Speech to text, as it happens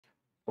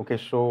Okay,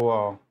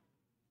 so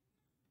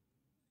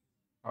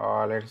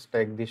let's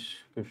take this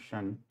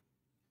question.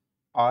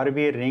 R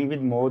be a ring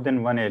with more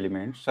than one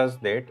element such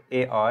that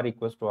A R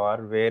equals to R,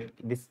 where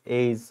this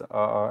A is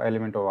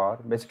element of R.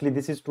 Basically,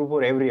 this is true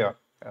for every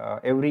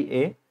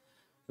A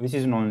which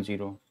is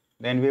non-zero.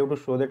 Then we have to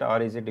show that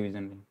R is a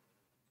division ring.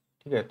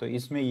 ठीक है, तो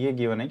इसमें ये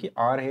given है कि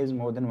R has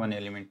more than one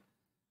element.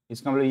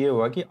 इसका मतलब ये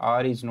हुआ कि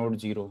R is not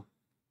zero.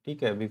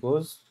 ठीक है,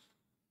 because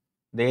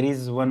there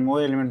is one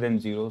more element than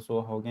zero,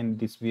 so how can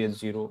this be a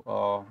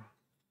zero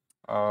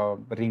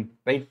ring,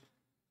 right?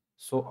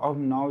 So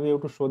now we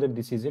have to show that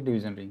this is a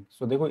division ring.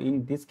 So देखो,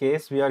 in this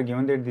case we are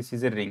given that this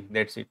is a ring,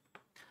 that's it.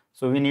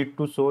 So we need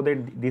to show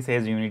that this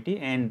has unity,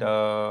 and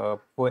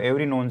for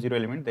every non-zero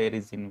element there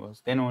is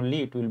inverse, then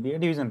only it will be a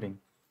division ring.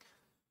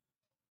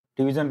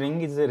 Division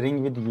ring is a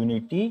ring with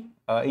unity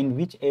in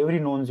which every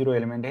non-zero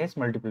element has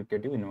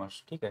multiplicative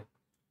inverse. ठीक है?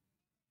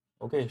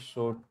 Okay,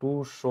 so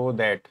to show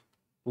that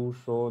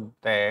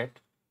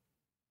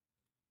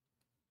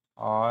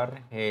R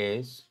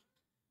has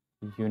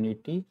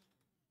unity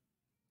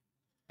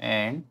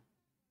and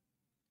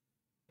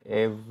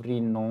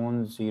every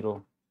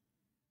non-zero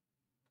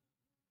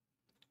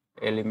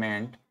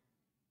element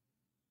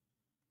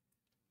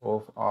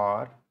of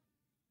R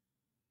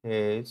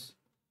has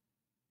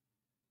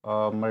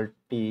a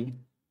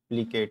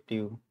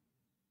multiplicative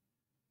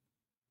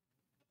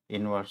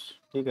inverse.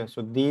 ठीक है,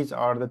 so these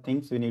are the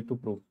things we need to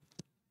prove.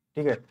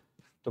 ठीक है,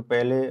 तो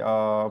पहले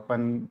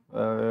अपन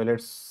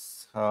let's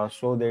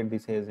show that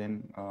this has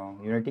an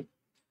unity.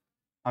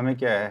 हमें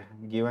क्या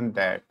है given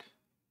that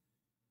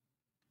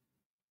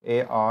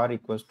A R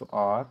equals to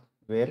R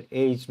where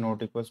A is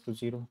not equals to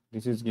 0.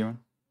 This is given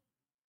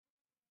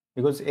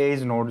because A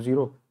is not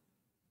 0.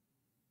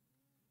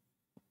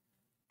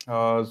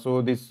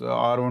 So this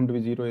R won't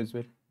be 0 as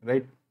well,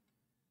 right?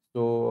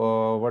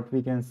 So what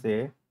we can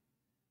say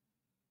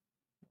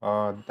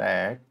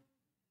that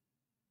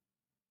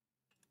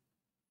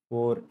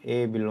for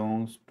A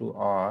belongs to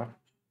R,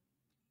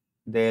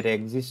 there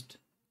exists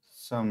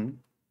some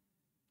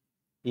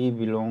E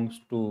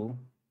belongs to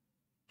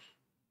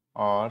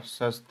R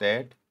such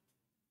that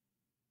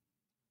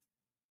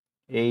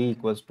A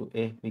equals to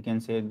A. We can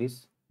say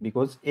this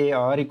because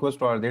AR equals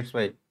to R. That's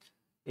why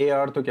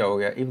AR तो क्या हो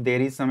गया? If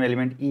there is some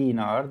element E in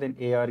R, then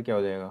AR क्या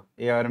हो जाएगा?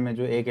 AR में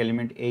जो एक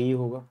element A ही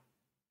होगा.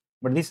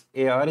 But this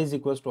AR is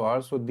equals to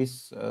R, so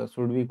this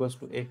should be equals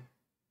to A.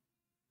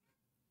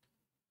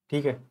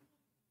 ठीक है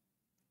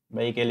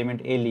भाई, एक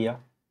एलिमेंट A लिया,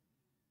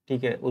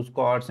 ठीक है,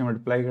 उसको R से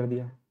मल्टीप्लाई कर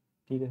दिया,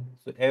 ठीक है,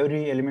 so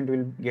every element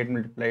will get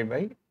multiplied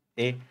by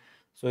A.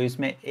 सो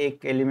इसमें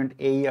एक एलिमेंट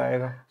A ही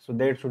आएगा, so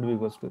that should be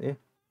equals to A.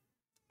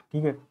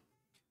 ठीक है,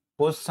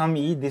 for some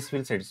E this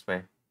will satisfy.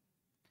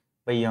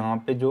 भाई यहाँ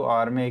पे जो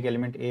R में एक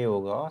एलिमेंट A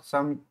होगा,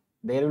 सम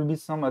there will be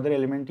some other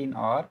element in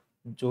R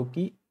जो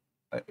कि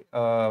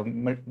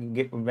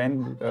when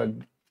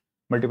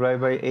multiply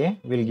by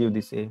A will give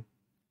this A.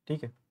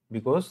 ठीक है,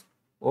 because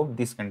of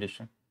this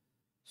condition.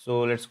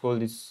 So let's call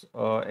this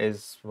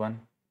as 1.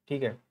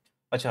 ठीक है,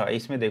 अच्छा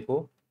इसमें देखो,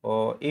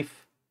 if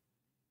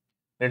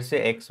let's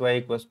say xy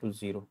equals to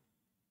 0,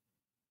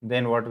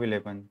 then what will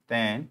happen?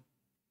 Then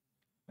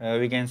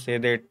we can say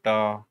that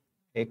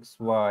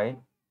xy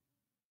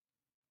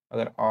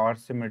अगर r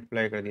से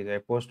multiply कर दिया जाए,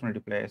 पोस्ट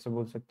मल्टीप्लाई ऐसे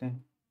बोल सकते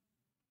हैं,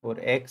 और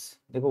x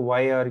देखो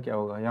y r क्या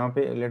होगा यहाँ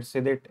पे. Let's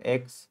say that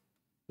x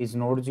is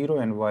not 0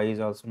 and y is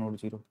also not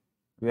 0.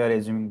 We are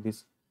assuming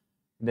this.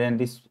 Then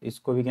this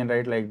इसको we can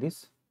write like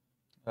this.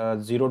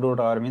 0 dot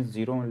r means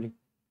 0 only.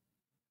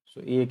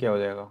 So ये क्या हो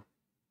जाएगा?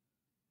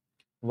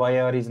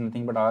 yr is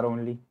nothing but r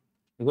only,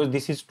 because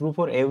this is true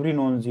for every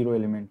non-zero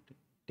element.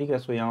 ठीक है,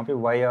 so यहाँ पे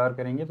yr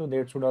करेंगे तो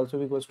that should also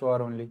be equals to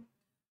r only.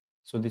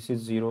 So this is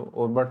 0,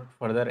 or but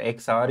further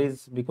xr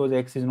is, because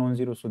x is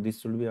non-zero, so this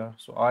should be r.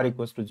 So r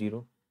equals to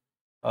 0,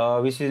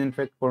 which is in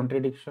fact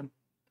contradiction.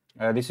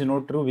 This is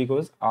not true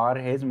because r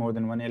has more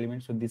than one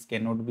element, so this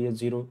cannot be a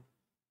zero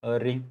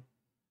ring.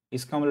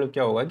 इसका मतलब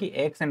क्या होगा कि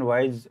x and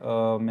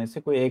y में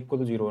से कोई एक को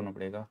तो 0 होना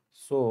पड़ेगा.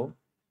 So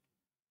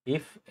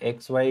if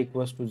xy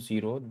equals to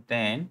 0,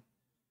 then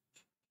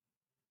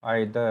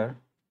either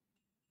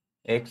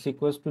x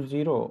equals to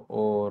 0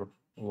 or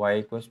y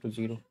equals to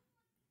 0.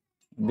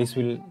 This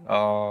will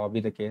be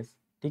the case.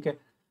 ठीक है,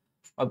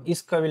 अब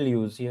इसका will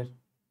use here,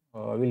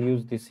 will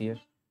use this here.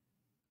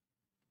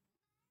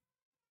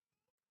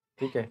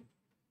 ठीक है,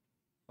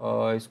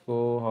 इसको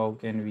how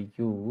can we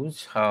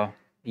use?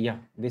 Yeah,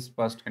 this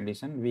first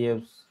condition we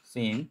have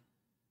seen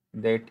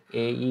that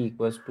AE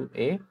equals to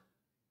A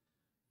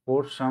for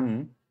some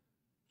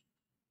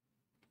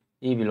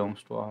E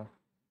belongs to R.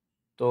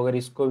 तो अगर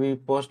इसको भी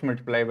post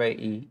multiply by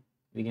E,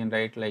 we can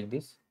write like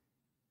this,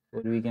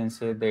 or we can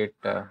say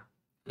that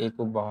A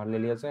को बाहर ले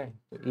लिया जाए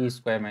तो E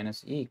square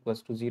minus E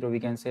equals to 0. We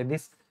can say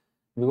this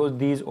because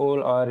these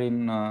all are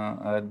in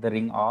the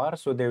ring R,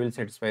 so they will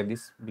satisfy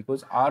this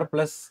because R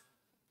plus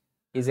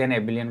is an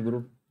abelian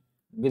group.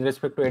 With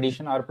respect to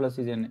addition, R plus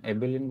is an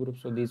abelian group,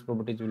 so these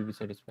properties will be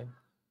satisfied.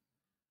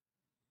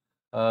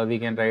 We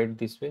can write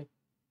this way.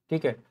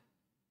 ठीक है,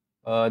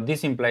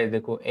 this implies,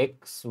 देखो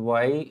x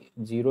Y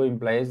zero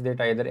implies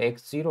that either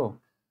x zero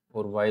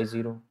और Y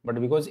zero, but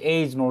because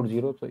A is not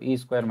zero तो E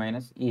square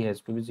minus E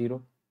has to be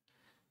zero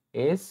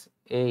S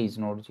A is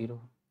not zero.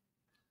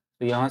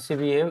 तो यहाँ से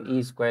भी है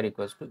E square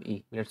equals to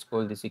E. Let's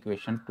call this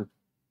equation 2।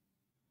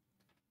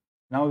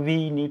 Now we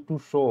need to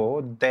show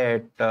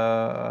that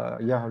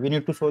we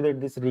need to show that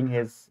this ring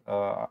has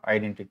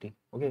identity.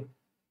 Okay,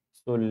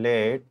 so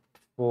let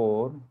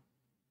for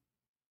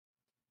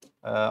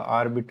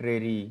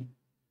arbitrary,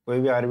 कोई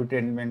भी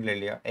arbitrary element ले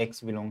लिया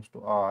x belongs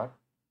to R,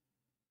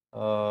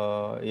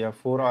 या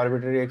for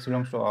arbitrary x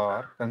belongs to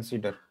R,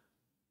 consider,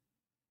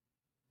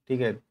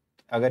 ठीक है,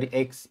 अगर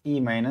x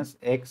e minus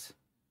x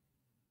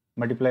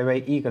multiply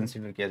by E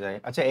consider किया जाए।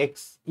 अच्छा,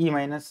 एक्स ई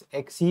माइनस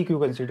एक्स ई क्यों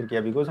कंसिडर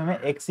किया? बिकॉज हमें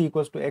x E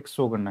equals to x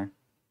show करना है,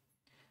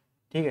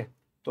 ठीक है।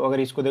 तो अगर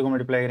इसको देखो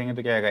मल्टीप्लाई करेंगे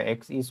तो क्या आएगा,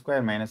 x E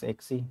square minus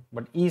x E,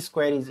 but E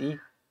square is ई,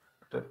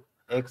 तो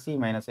x E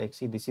minus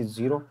x E, this is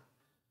zero.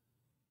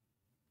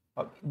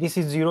 अब this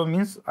is zero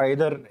means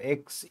either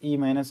x E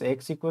minus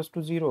x equals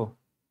to zero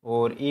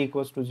और E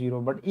equals to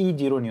zero, but E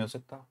zero नहीं हो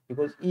सकता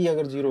because ई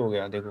अगर zero हो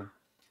गया, देखो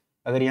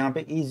अगर यहाँ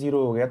पे ई जीरो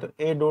हो गया तो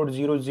ए डॉट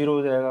जीरो जीरो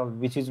हो जाएगा,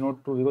 which is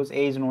not true because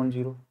A is non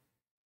zero,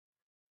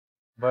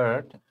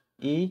 but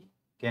e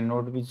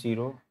cannot be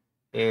zero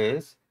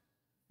as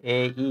a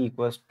e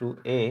equals to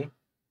a.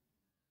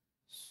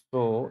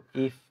 So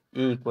if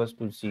e equals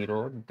to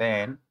 0,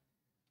 then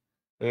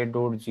a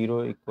dot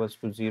 0 equals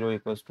to 0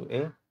 equals to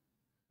a,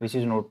 which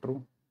is not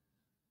true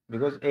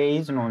because a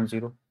is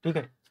non-zero, ठीक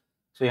है।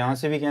 so यहाँ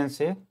से we can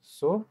say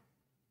so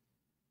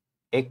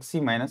x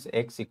e minus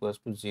x equals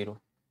to 0,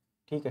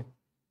 ठीक है।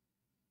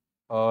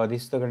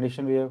 this is the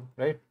condition we have,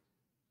 right?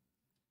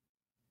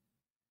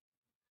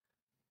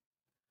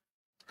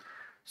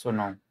 so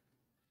now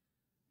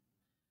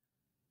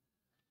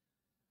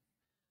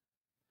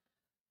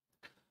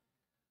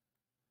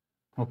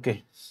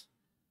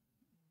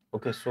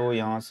okay, so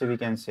यहाँ से we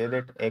can say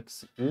that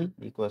x e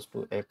equals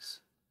to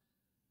x,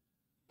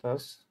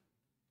 thus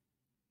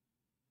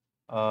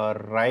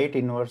right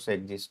inverse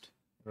exists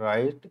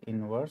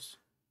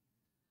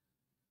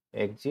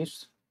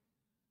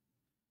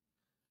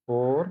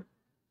for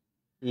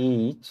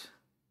each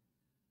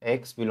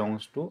x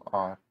belongs to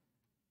R,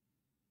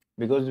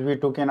 because we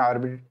took an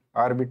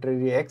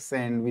arbitrary x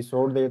and we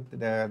showed that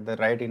the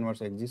right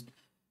inverse exists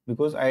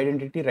because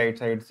identity right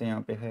side से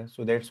यहाँ पे है,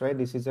 so that's why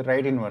this is a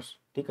right inverse,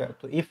 ठीक है।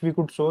 तो if we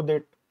could show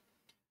that,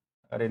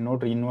 अरे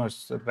not inverse,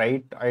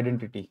 right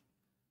identity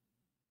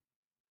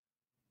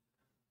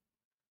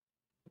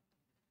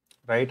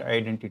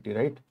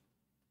right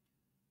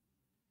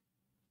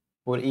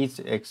for each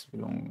x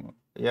belong,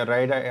 या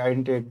right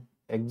identity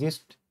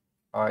exist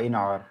in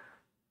R,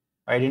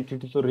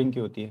 identity तो रिंग की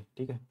होती है,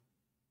 ठीक है,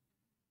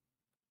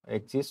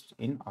 exist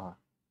in R।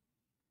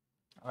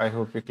 I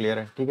hope ये क्लियर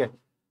है, ठीक है।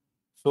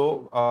 सो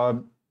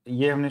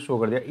ये हमने शो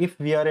कर दिया।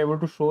 If we are able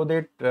to show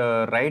that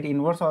right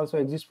inverse also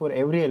exist for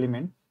every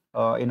element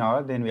in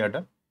are, then we are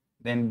done,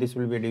 then this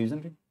will be division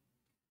ring,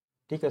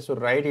 ठीक है। सो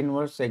राइट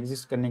इनवर्स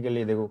एग्जिस्ट करने के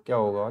लिए देखो क्या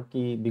होगा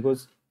कि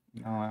because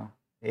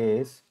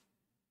S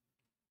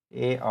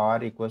A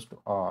R equals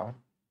to are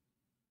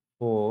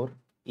for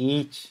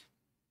each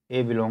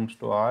A belongs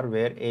to are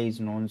where A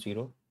is non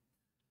zero,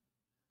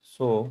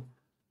 so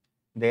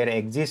there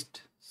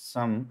exist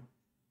some,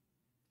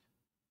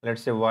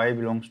 let's say y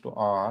belongs to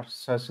R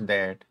such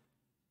that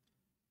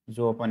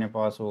जो अपने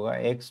पास होगा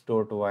x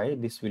dot y,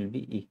 this will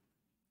be E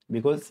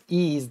because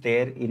E is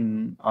there in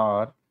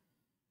R,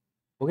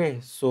 okay।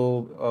 so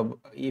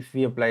if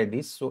we apply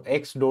this, so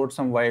x dot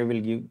some y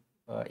will give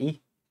E,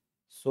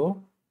 so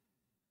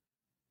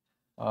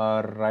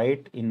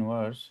right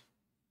inverse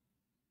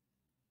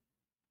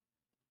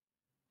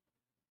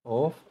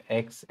of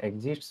x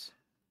exists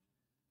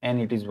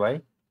and it is y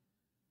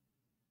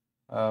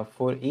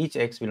for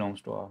each x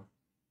belongs to R,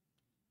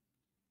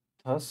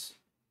 thus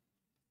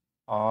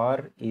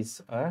R is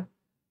a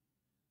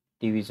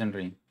division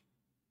ring,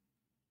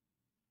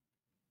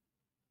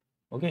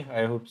 okay.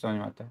 I hope समझ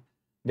में आता है।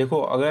 देखो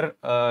अगर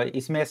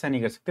इसमें ऐसा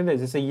नहीं कर सकते थे,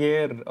 जैसे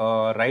ये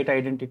राइट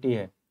आइडेंटिटी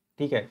है,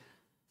 ठीक है,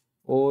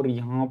 और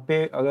यहाँ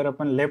पे अगर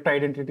अपन लेफ्ट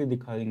आइडेंटिटी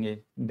दिखा देंगे,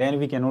 देन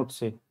वी कैन नॉट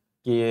से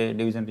कि ये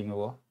डिवीजन रिंग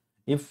होगा।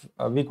 If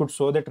we could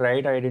show that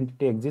right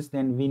identity exist,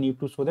 then we need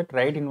to show that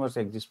right inverse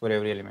exist for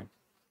every element,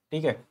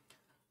 ठीक है।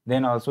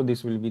 Then also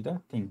this will be the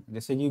thing,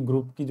 जैसे कि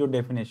group की जो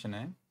डेफिनेशन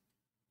है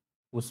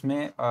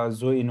उसमें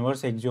जो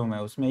इनवर्स एक्सियोम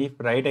है उसमें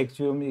if right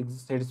axiom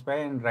satisfy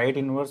and right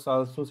inverse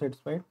also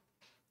satisfied,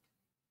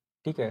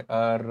 ठीक है,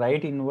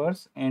 right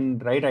inverse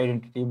and right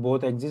identity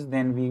both exist,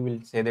 then we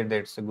will say that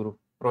that's a group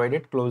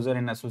provided closer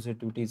and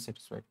associativity is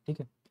satisfied, ठीक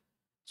है।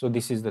 So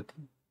this is the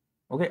thing,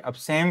 okay. अब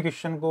same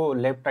question को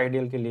left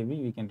ideal के लिए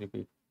भी we can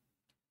repeat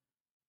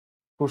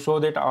to show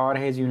that are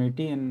has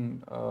unity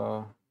and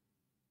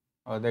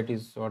that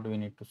is what we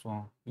need to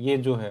show. ये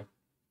जो है,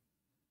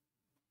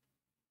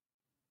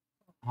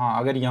 हाँ,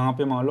 अगर यहाँ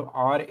पे मान लो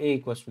आर ए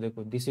इक्वल्स टू,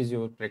 देखो this is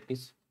your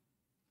practice,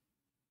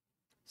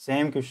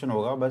 same question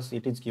होगा, बस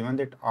it is given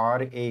that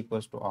R A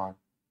equals to are,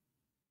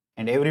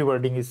 and every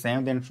wording is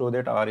same, then show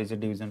that R is a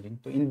division ring.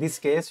 So in this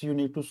case, you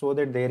need to show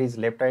that there is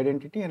left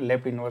identity and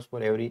left inverse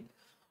for every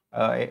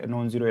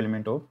non-zero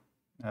element of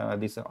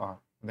this R.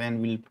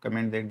 Then we'll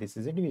comment that this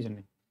is a division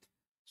ring.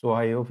 So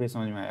I hope ये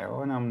समझ में आया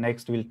होगा. Now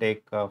next we'll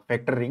take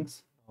factor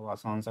rings.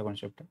 आसान सा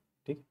concept है,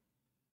 ठीक है.